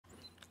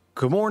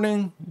Good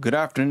morning, good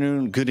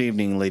afternoon, good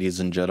evening, ladies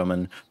and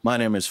gentlemen. My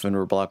name is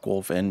Fenrir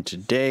Blackwolf, and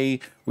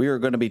today we are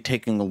going to be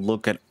taking a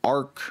look at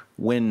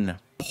Arcwind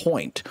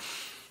Point.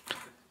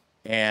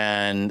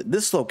 And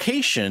this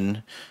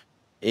location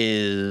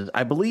is,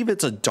 I believe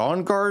it's a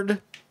Dawn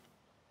Guard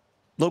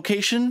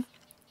location,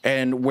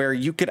 and where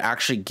you could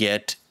actually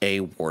get a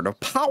word of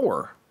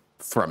power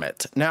from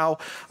it. Now,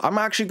 I'm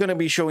actually going to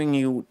be showing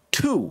you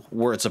 2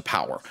 words of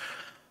power.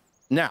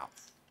 Now,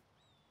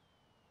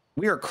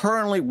 we are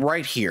currently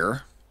right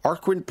here.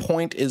 Arcwind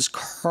Point is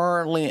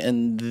currently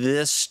in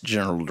this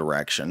general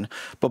direction.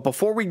 But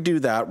before we do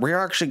that, we're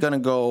actually going to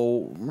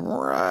go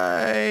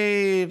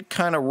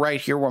kind of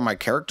right here where my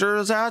character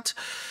is at.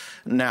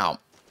 Now,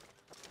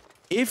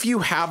 if you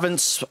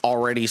haven't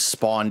already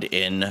spawned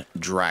in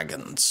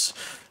dragons,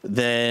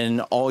 then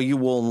all you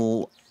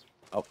will...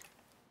 Oh,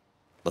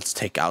 let's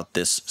take out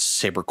this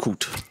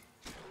saber-coot.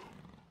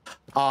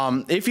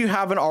 If you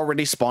haven't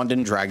already spawned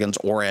in dragons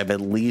or have at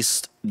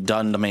least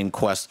done the main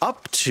quest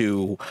up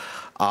to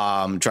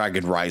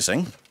Dragon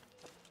Rising,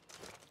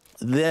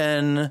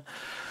 then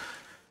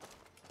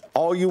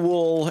all you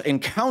will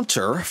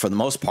encounter, for the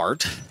most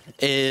part,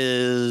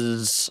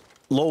 is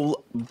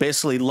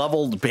basically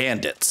leveled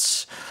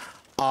bandits.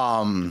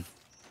 But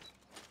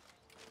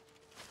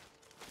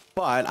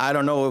I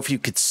don't know if you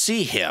could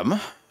see him.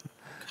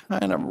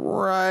 Kind of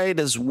right,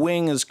 his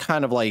wing is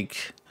kind of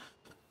like,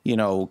 you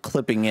know,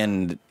 clipping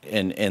in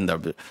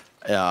the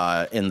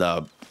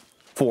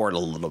fort a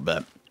little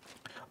bit.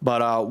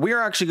 But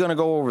we're actually going to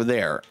go over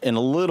there in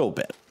a little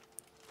bit.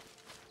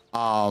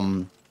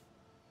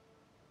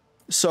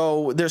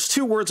 So there's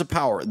 2 words of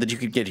power that you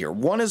could get here.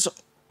 One is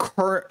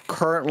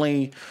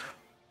currently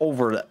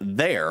over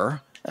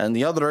there, and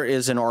the other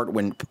is in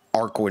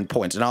Arcwind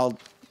Point. And I'll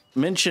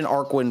mention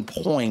Arcwind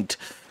Point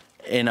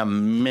in a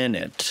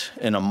moment.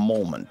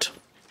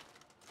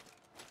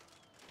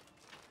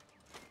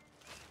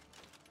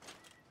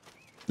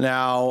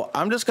 Now,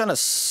 I'm just going to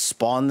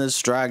spawn this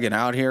dragon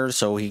out here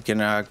so he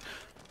can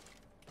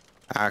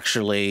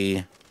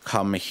actually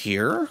come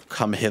here.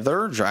 Come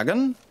hither,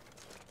 dragon.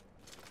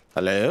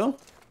 Hello?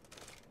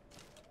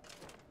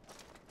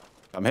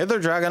 Come hither,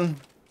 dragon.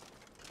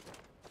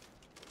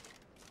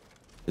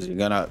 Is he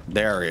gonna...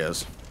 There he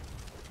is.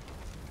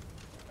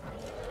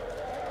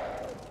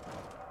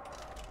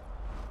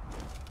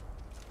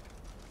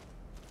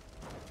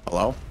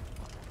 Hello?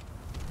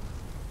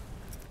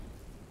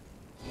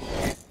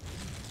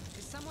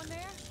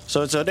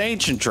 So it's an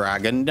ancient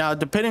dragon. Now,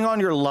 depending on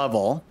your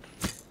level,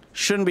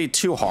 shouldn't be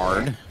too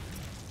hard.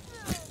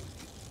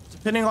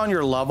 Depending on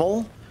your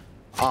level,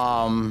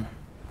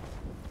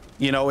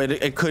 you know,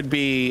 it could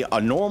be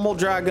a normal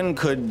dragon,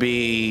 could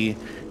be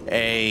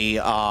a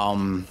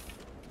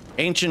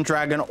ancient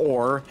dragon,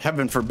 or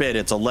heaven forbid,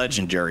 it's a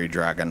legendary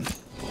dragon.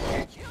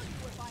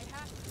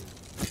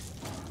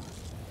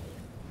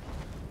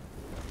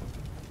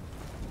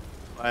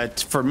 But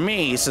for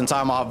me, since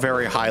I'm a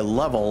very high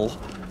level,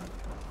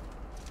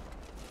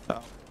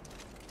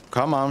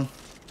 come on.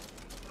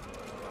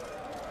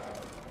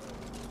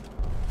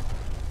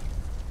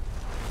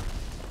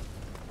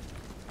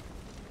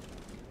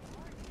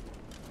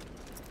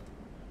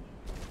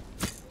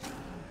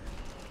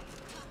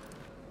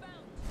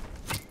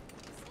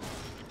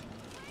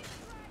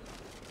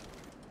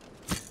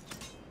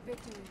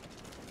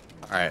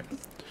 All right.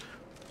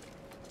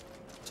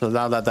 So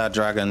now that that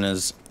dragon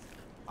is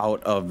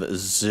out of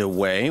the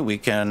way, we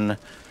can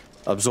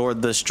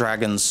absorb this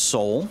dragon's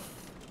soul.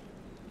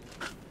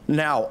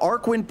 Now,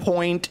 Arcwind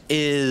Point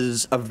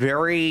is a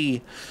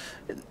very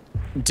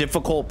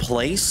difficult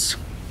place,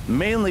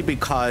 mainly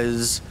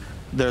because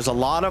there's a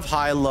lot of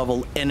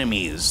high-level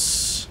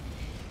enemies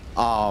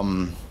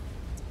at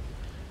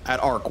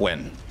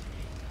Arcwind.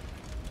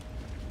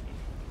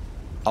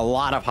 A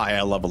lot of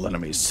high-level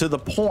enemies, to the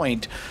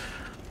point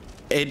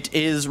it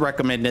is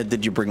recommended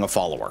that you bring a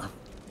follower.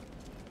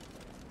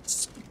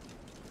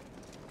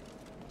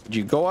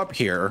 You go up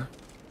here.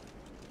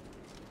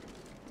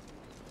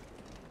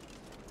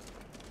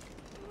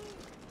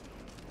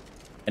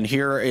 And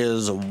here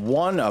is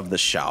one of the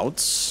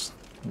shouts.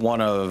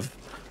 One of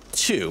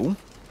 2.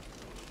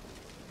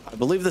 I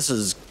believe this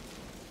is...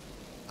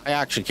 I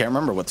actually can't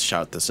remember what the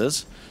shout this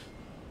is.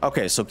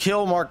 Okay, so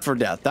kill marked for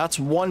death. That's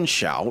one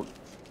shout.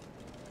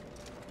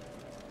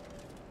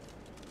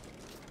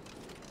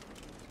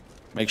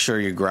 Make sure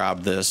you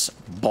grab this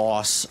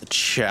boss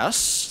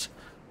chest.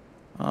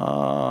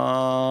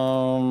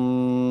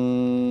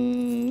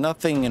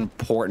 Nothing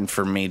important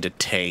for me to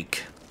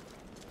take.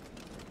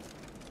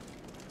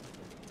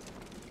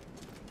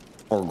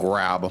 Or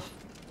grab.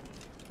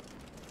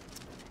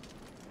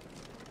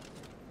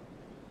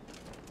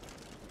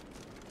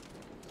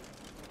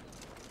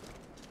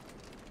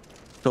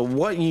 So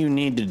what you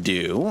need to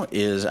do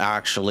is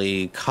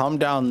actually come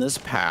down this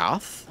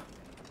path.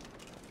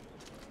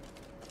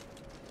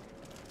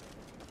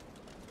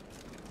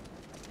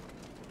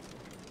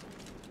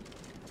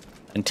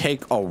 And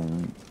take a...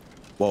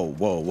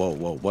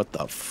 Whoa, what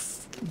the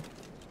f...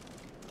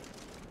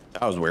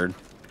 That was weird.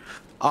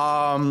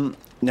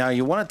 Now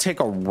you want to take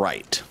a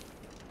right,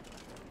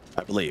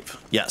 I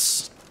believe.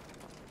 Yes.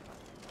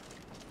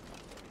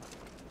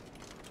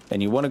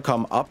 And you want to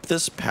come up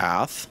this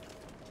path.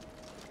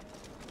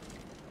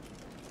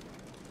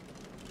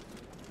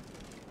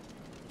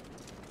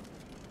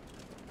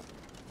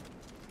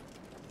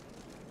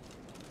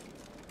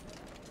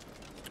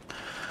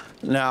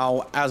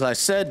 Now, as I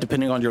said,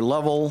 depending on your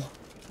level,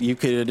 you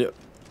could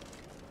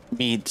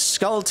meet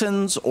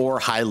skeletons or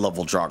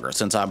high-level Draugr.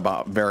 Since I'm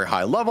about very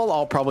high level,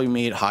 I'll probably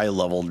meet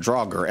high-level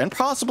Draugr and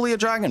possibly a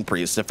dragon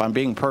priest, if I'm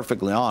being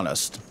perfectly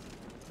honest.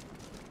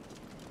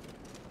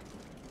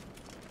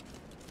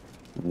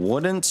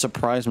 Wouldn't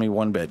surprise me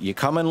one bit. You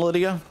coming,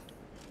 Lydia?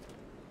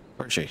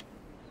 Where is she?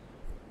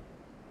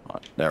 Oh,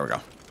 there we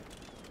go.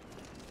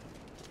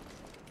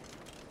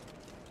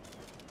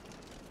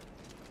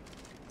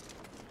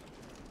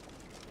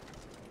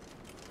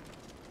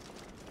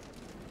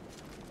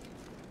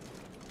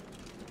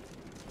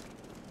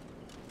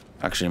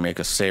 Actually, make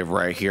a save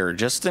right here,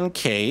 just in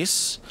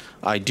case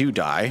I do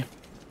die.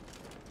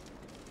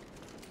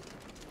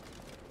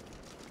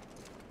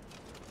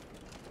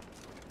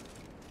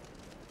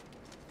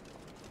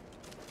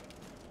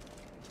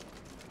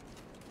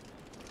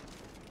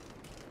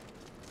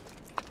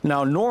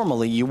 Now,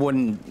 normally you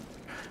wouldn't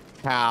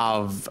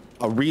have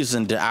a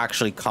reason to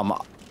actually come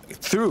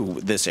through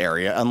this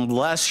area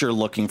unless you're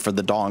looking for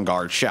the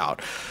Dawnguard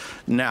shout.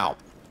 Now,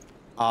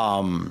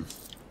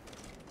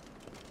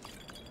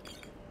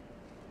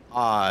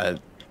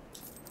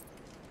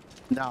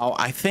 now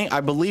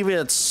I believe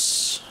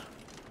it's,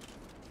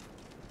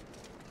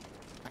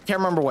 I can't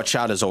remember what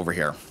shout is over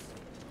here,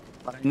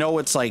 but I know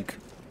it's like,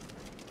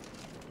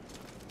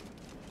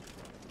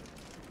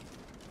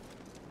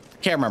 I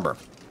can't remember,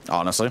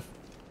 honestly. I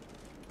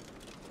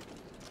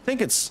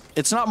think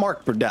it's not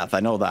marked for death. I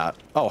know that.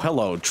 Oh,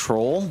 hello,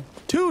 troll.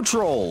 2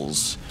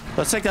 trolls.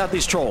 Let's take out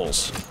these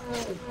trolls.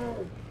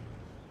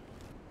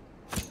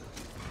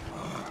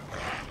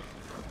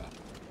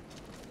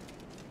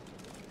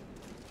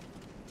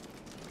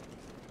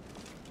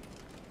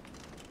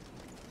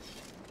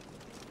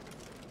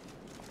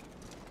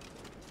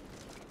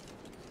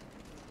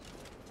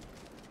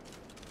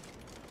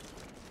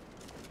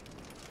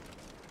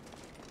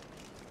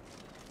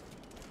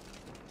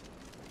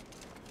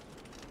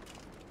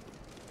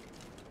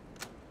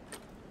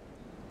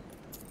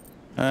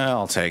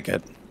 I'll take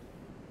it.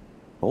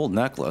 Old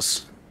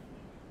necklace.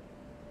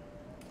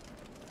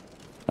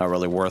 Not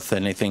really worth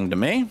anything to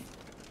me.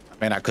 I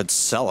mean, I could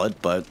sell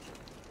it, but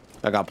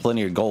I got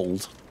plenty of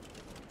gold.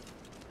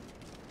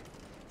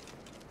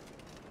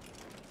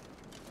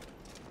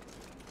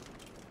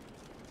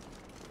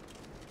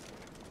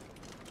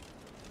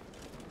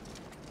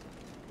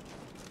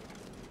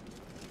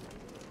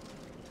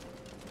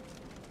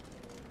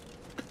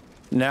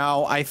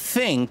 Now, I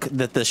think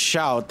that the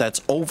shout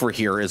that's over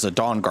here is a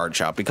Dawnguard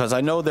shout, because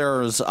I know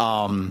there's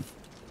one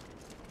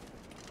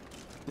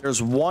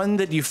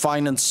that you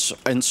find in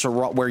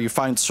where you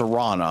find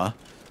Serana,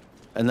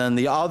 and then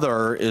the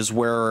other is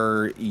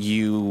where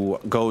you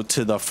go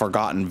to the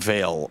Forgotten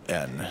Vale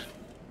Inn.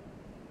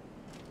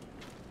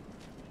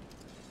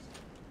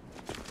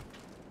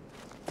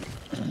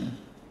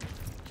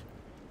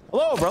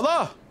 Hello,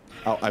 brother.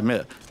 Oh,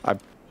 I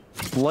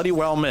bloody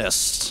well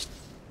missed.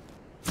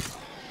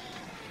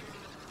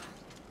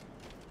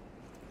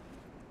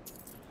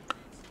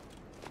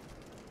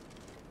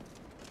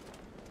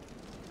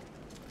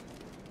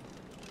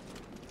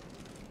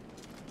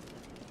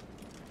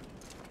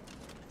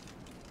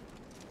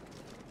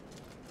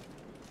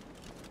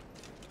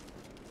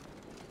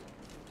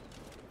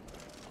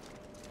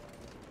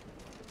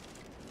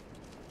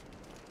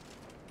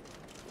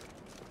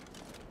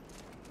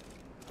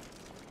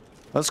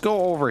 Let's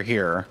go over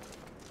here,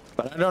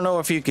 but I don't know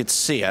if you could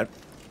see it.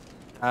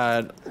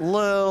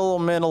 Little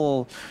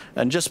middle,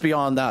 and just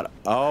beyond that,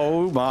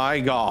 oh my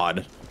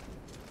god.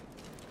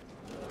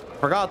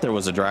 Forgot there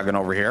was a dragon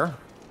over here.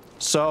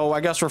 So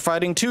I guess we're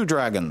fighting 2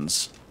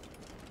 dragons.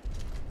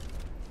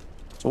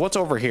 So what's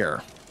over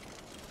here?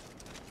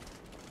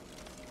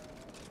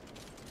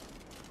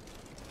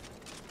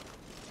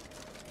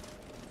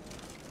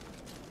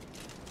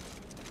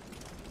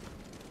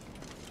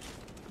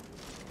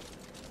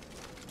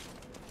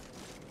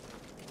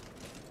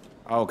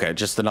 Okay,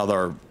 just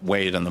another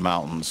wade in the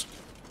mountains.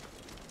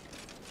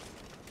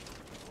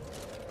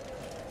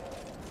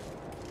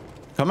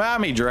 Come at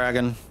me,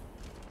 dragon.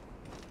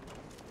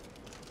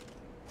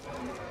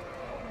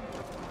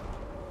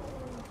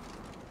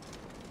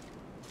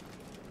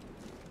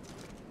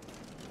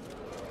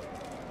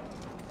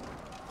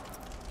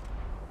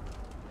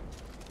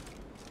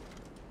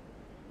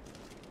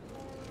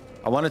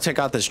 I want to take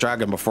out this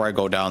dragon before I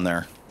go down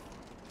there.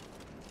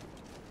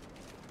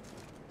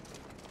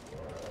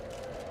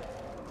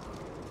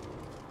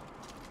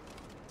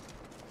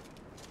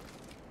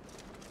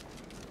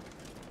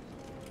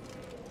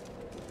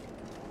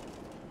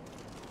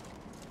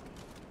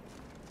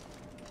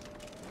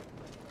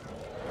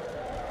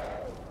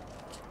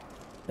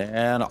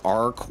 And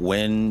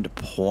Arcwind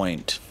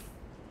Point.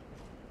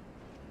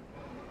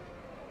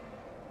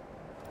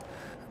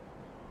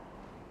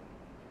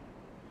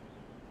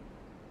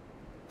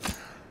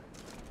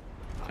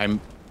 I'm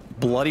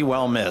bloody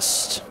well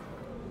missed.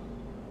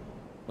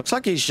 Looks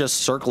like he's just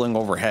circling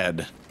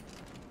overhead.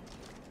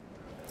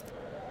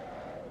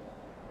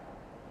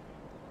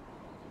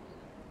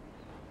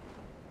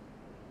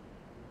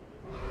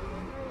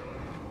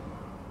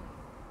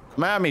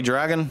 Come at me,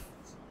 dragon.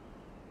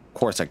 Of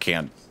course I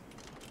can't.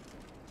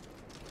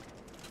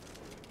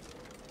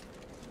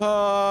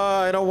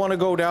 I don't want to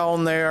go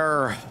down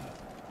there.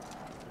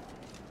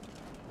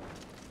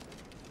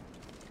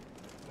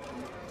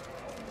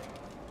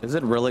 Is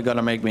it really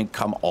gonna make me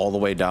come all the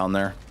way down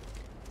there?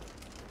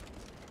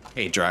 I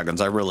hate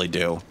dragons, I really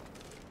do.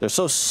 They're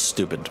so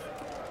stupid.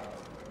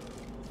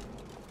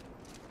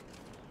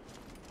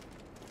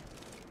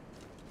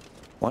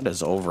 What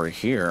is over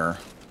here?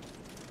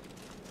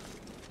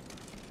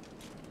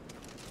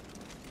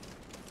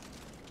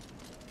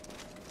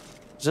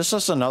 Is this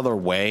just another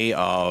way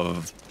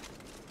of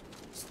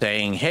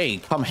saying, hey,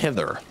 come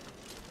hither?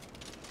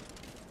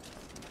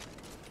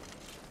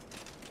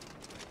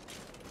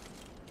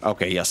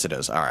 Okay, yes it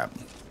is. All right.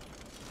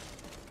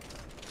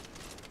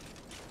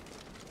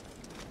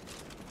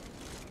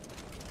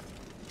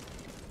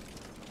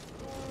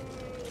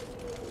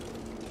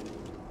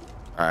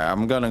 All right,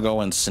 I'm gonna go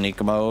in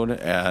sneak mode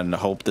and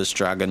hope this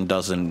dragon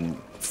doesn't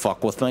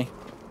fuck with me.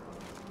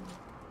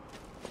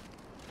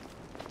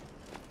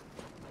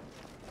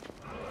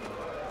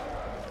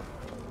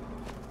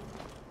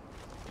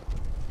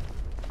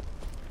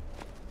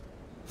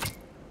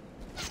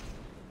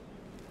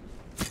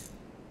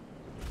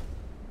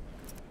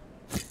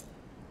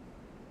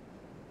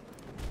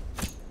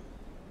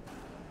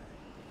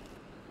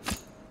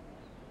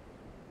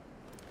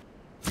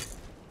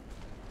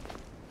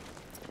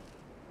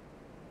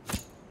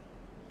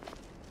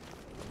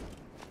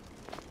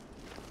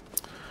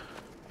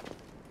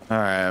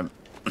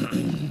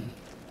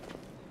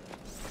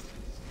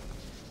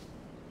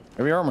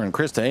 Heavy armor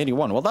increased to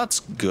 81. Well,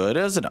 that's good,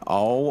 isn't it?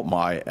 Oh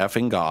my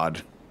effing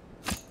god.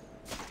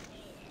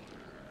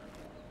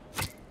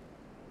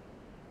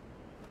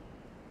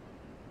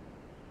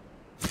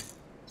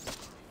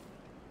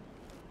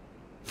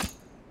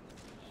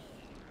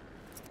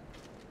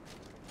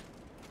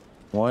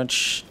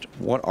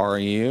 What are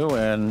you?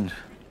 And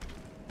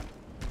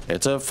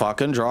it's a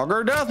fucking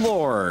Draugr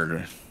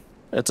Deathlord.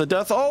 It's a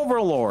Death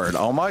Overlord.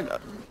 Oh my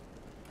god.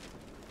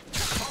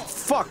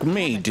 Fuck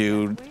me,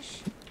 dude.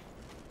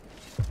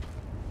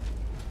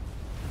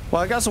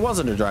 Well, I guess it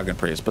wasn't a dragon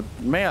priest, but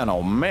man,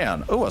 oh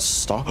man. Oh, a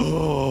star.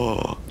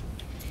 Oh.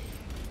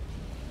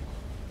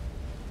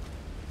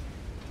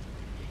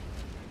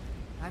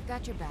 I've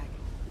got your back.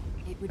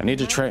 I need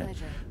to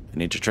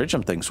trade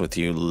some things with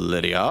you,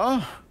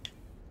 Lydia.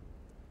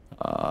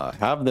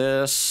 Have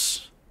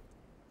this.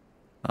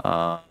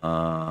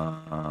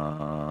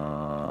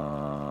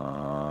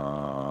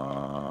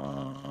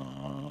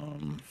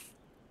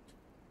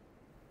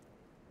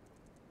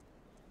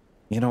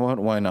 You know what?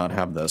 Why not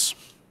have this?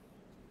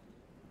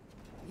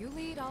 You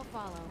lead, I'll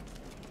follow.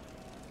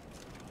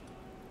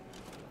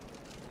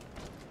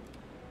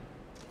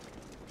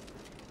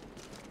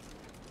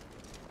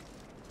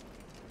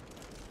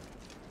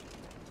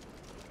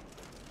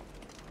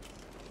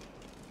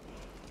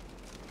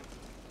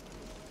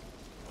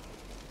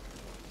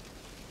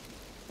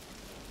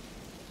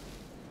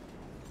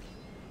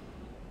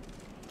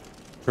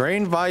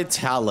 Drain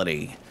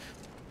vitality.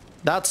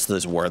 That's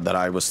this word that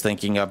I was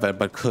thinking of it,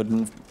 but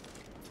couldn't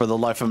for the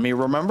life of me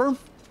remember.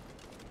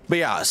 But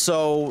yeah,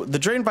 so the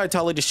drain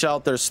vitality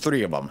shout, there's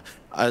 3 of them,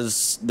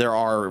 as there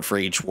are for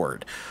each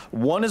word.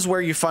 One is where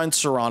you find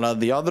Serana,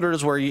 the other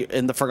is where you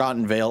in the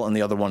Forgotten Vale, and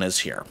the other one is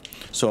here.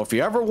 So if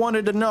you ever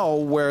wanted to know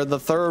where the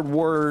 3rd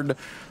word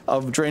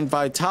of drain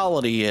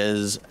vitality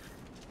is,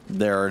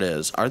 there it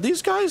is. Are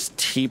these guys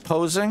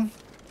T-posing?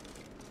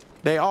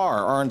 They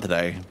are, aren't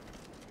they?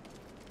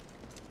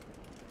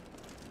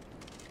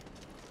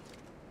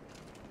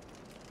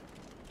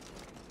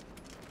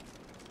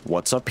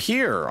 What's up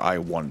here, I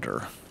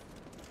wonder?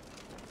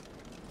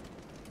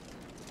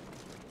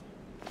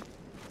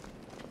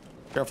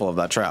 Careful of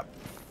that trap.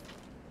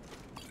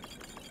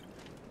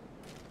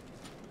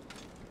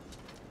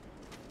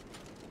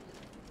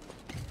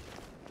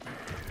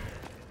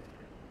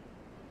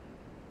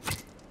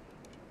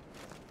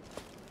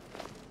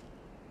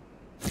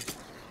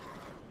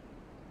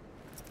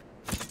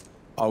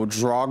 Oh,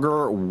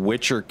 Draugr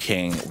Witcher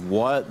King.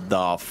 What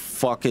the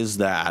fuck is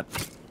that?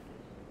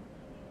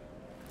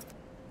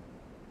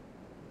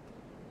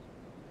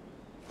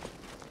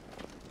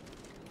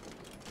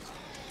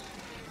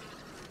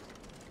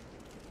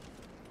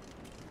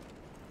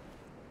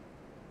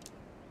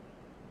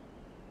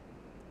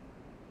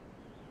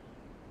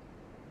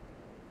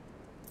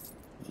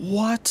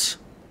 What?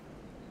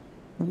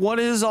 What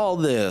is all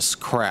this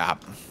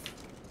crap?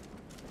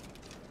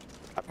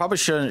 I probably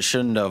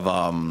shouldn't have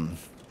gotten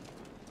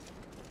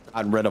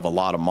rid of a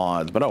lot of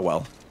mods, but oh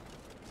well.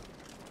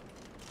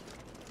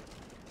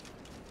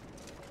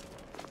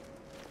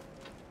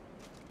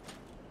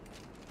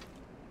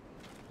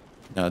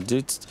 No,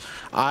 dude,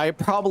 I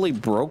probably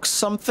broke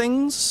some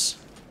things.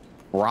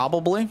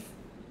 Probably.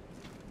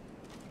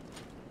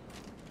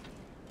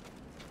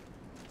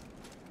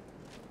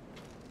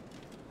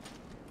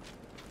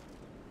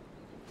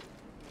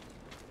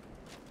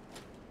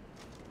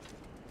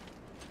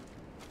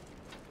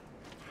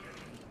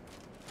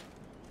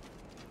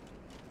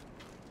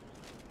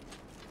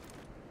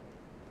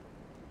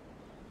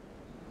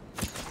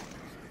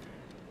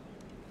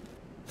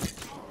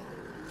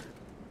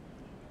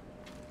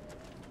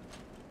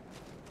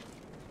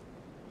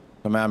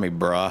 Come at me,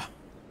 bruh.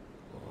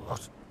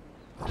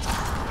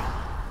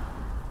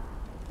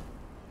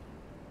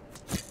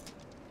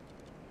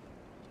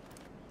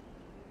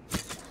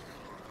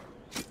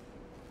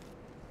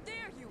 There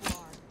you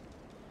are.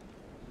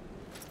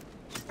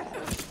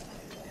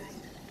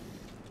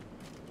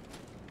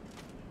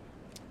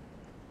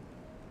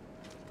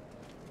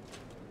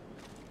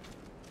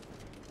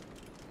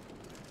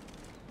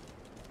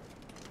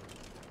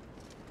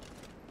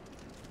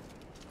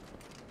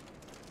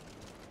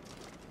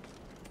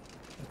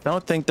 I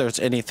don't think there's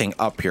anything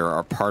up here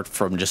apart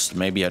from just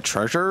maybe a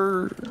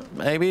treasure,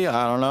 maybe?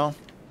 I don't know.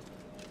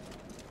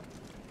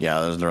 Yeah,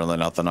 there's really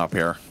nothing up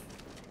here.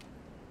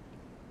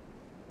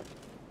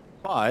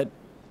 But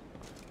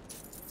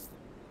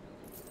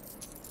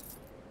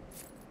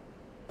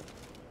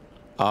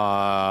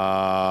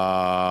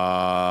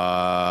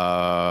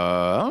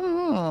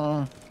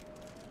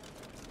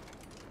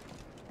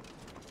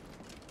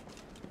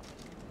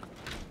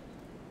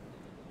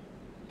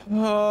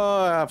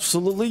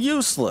absolutely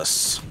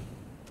useless.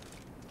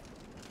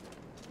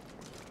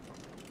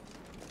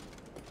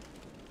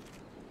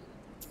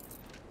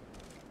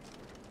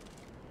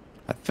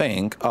 I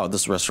think. Oh,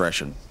 this is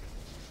restoration.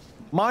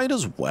 Might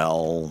as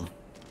well.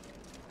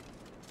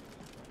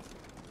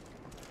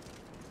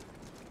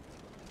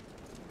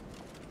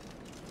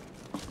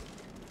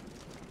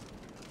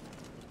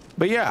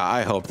 But yeah,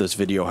 I hope this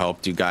video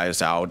helped you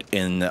guys out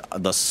in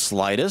the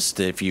slightest.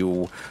 If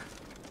you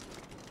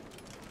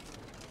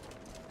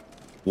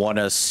want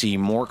to see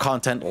more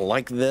content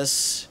like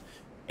this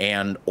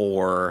and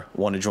or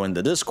want to join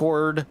the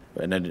Discord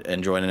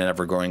and join an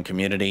ever-growing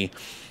community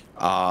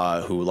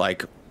who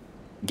like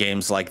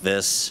games like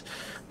this,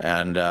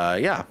 and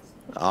yeah,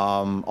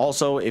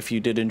 also, if you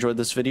did enjoy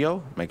this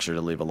video, make sure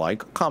to leave a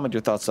like, comment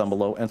your thoughts down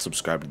below, and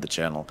subscribe to the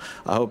channel.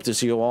 I hope to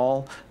see you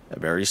all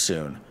very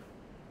soon.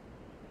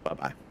 Bye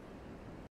bye.